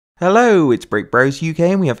Hello, it's Brick Bros UK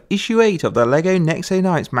and we have issue 8 of the LEGO Nexo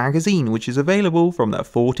Knights magazine, which is available from the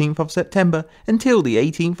 14th of September until the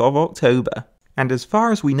 18th of October. And as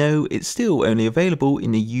far as we know, it's still only available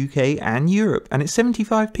in the UK and Europe, and it's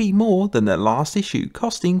 75p more than the last issue,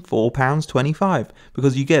 costing £4.25,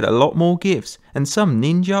 because you get a lot more gifts and some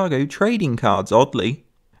Ninjago trading cards, oddly.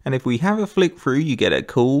 And if we have a flick through, you get a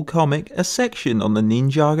cool comic, a section on the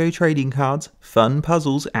Ninjago trading cards, fun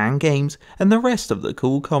puzzles and games, and the rest of the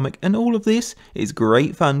cool comic, and all of this is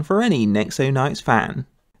great fun for any Nexo Knights fan.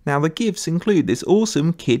 Now the gifts include this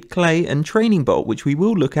awesome Kid Clay and training bot, which we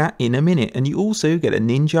will look at in a minute, and you also get a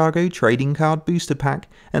Ninjago trading card booster pack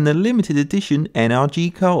and the limited edition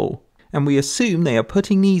NRG coal. And we assume they are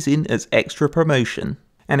putting these in as extra promotion.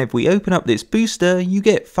 And if we open up this booster, you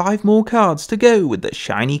get 5 more cards to go with the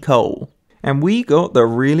shiny coal. And we got the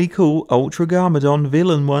really cool Ultra Garmadon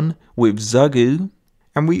villain one with Zagu.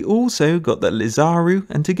 And we also got the Lizaru,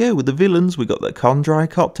 and to go with the villains we got the Condry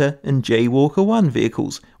Copter and Jaywalker 1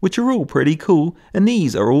 vehicles, which are all pretty cool, and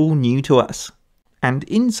these are all new to us. And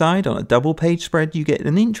inside, on a double page spread, you get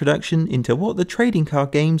an introduction into what the trading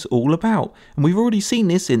card game's all about. And we've already seen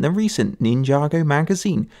this in the recent Ninjago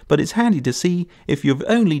magazine, but it's handy to see if you've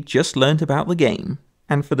only just learnt about the game.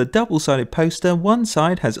 And for the double-sided poster, one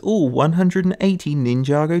side has all 180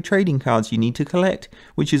 Ninjago trading cards you need to collect,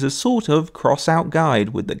 which is a sort of cross-out guide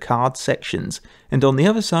with the card sections. And on the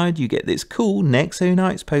other side you get this cool Nexo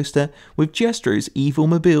Knights poster with Jestro's Evil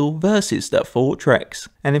Mobile versus the Fortrex.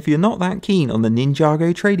 And if you're not that keen on the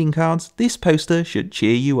Ninjago trading cards, this poster should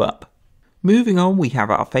cheer you up. Moving on, we have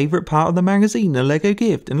our favourite part of the magazine, the LEGO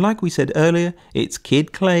gift, and like we said earlier, it's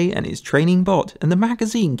Kid Clay and his training bot, and the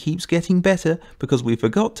magazine keeps getting better because we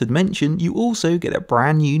forgot to mention you also get a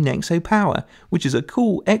brand new Nexo Power, which is a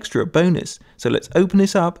cool extra bonus. So let's open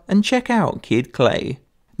this up and check out Kid Clay.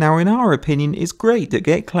 Now in our opinion, it's great to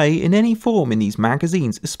get Clay in any form in these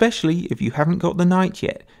magazines, especially if you haven't got the Knight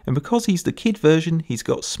yet, and because he's the kid version, he's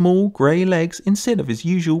got small grey legs instead of his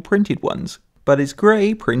usual printed ones. But his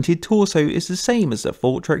grey printed torso is the same as the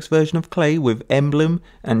Fortrex version of Clay, with emblem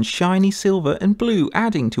and shiny silver and blue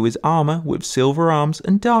adding to his armour with silver arms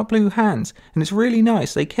and dark blue hands, and it's really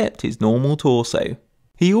nice they kept his normal torso.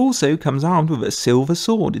 He also comes armed with a silver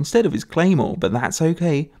sword instead of his claymore, but that's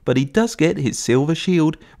okay, but he does get his silver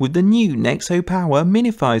shield with the new Nexo Power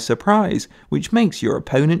Minifigure surprise, which makes your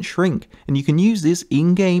opponent shrink, and you can use this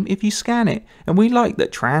in-game if you scan it, and we like the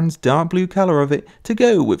trans dark blue colour of it to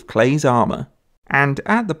go with Clay's armour. And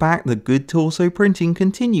at the back, the good torso printing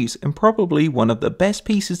continues, and probably one of the best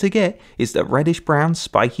pieces to get is the reddish brown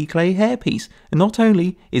spiky Clay hairpiece. And not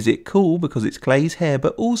only is it cool because it's Clay's hair,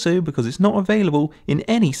 but also because it's not available in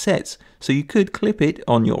any sets, so you could clip it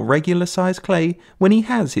on your regular size Clay when he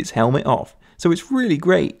has his helmet off. So it's really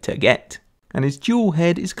great to get. And his dual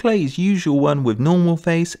head is Clay's usual one with normal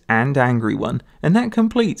face and angry one, and that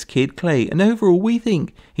completes Kid Clay, and overall we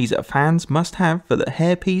think he's a fan's must have for the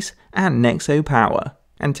hairpiece and Nexo Power.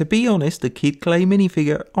 And to be honest, the Kid Clay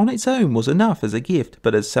minifigure on its own was enough as a gift,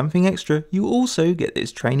 but as something extra you also get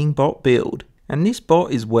this training bot build. And this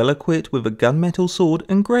bot is well equipped with a gunmetal sword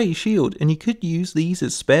and grey shield, and you could use these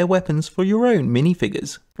as spare weapons for your own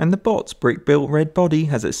minifigures. And the bot's brick-built red body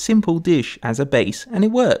has a simple dish as a base, and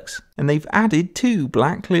it works. And they've added 2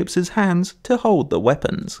 black clips as hands to hold the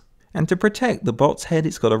weapons. And to protect the bot's head,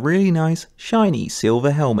 it's got a really nice shiny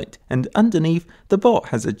silver helmet, and underneath the bot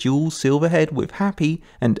has a dual silver head with happy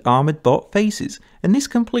and armoured bot faces, and this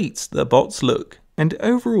completes the bot's look. And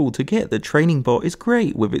overall, to get the training bot is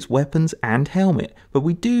great with its weapons and helmet, but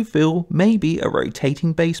we do feel maybe a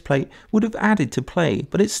rotating base plate would have added to play,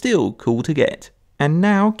 but it's still cool to get. And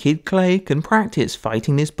now Kid Clay can practice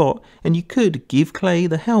fighting this bot, and you could give Clay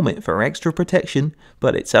the helmet for extra protection,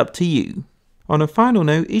 but it's up to you. On a final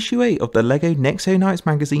note, issue 8 of the LEGO Nexo Knights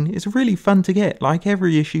magazine is really fun to get like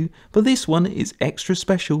every issue, but this one is extra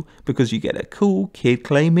special because you get a cool Kid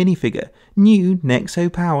Clay minifigure, new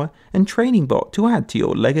Nexo Power and training bot to add to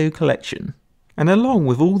your LEGO collection. And along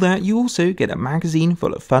with all that, you also get a magazine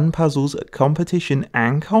full of fun puzzles, a competition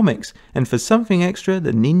and comics, and for something extra,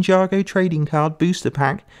 the Ninjago trading card booster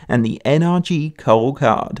pack and the NRG coal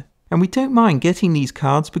card. And we don't mind getting these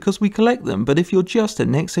cards because we collect them, but if you're just a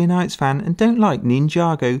Nexo Knights fan and don't like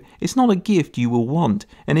Ninjago, it's not a gift you will want.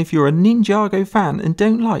 And if you're a Ninjago fan and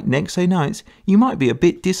don't like Nexo Knights, you might be a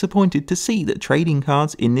bit disappointed to see the trading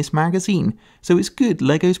cards in this magazine. So it's good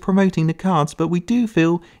LEGO's promoting the cards, but we do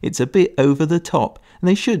feel it's a bit over the top, and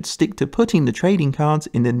they should stick to putting the trading cards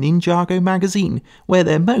in the Ninjago magazine where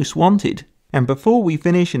they're most wanted. And before we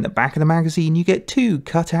finish, in the back of the magazine you get 2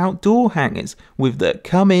 cut-out door hangers with the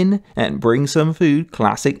 "Come in and bring some food"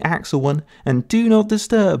 classic Axel one, and "Do not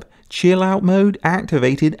disturb" chill out mode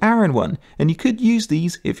activated Aaron one, and you could use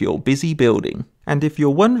these if you're busy building. And if you're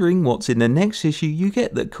wondering what's in the next issue, you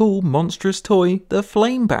get the cool monstrous toy, the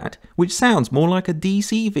Flame Bat, which sounds more like a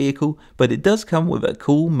DC vehicle, but it does come with a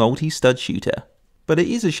cool multi-stud shooter. But it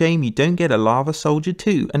is a shame you don't get a Lava Soldier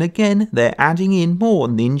too, and again they're adding in more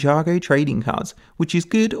Ninjago trading cards, which is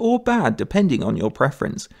good or bad depending on your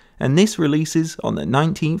preference, and this releases on the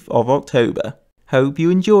 19th of October. Hope you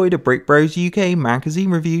enjoyed a Brick Bros UK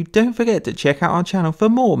magazine review. Don't forget to check out our channel for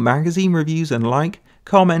more magazine reviews, and like,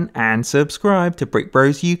 comment and subscribe to Brick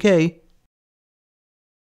Bros UK.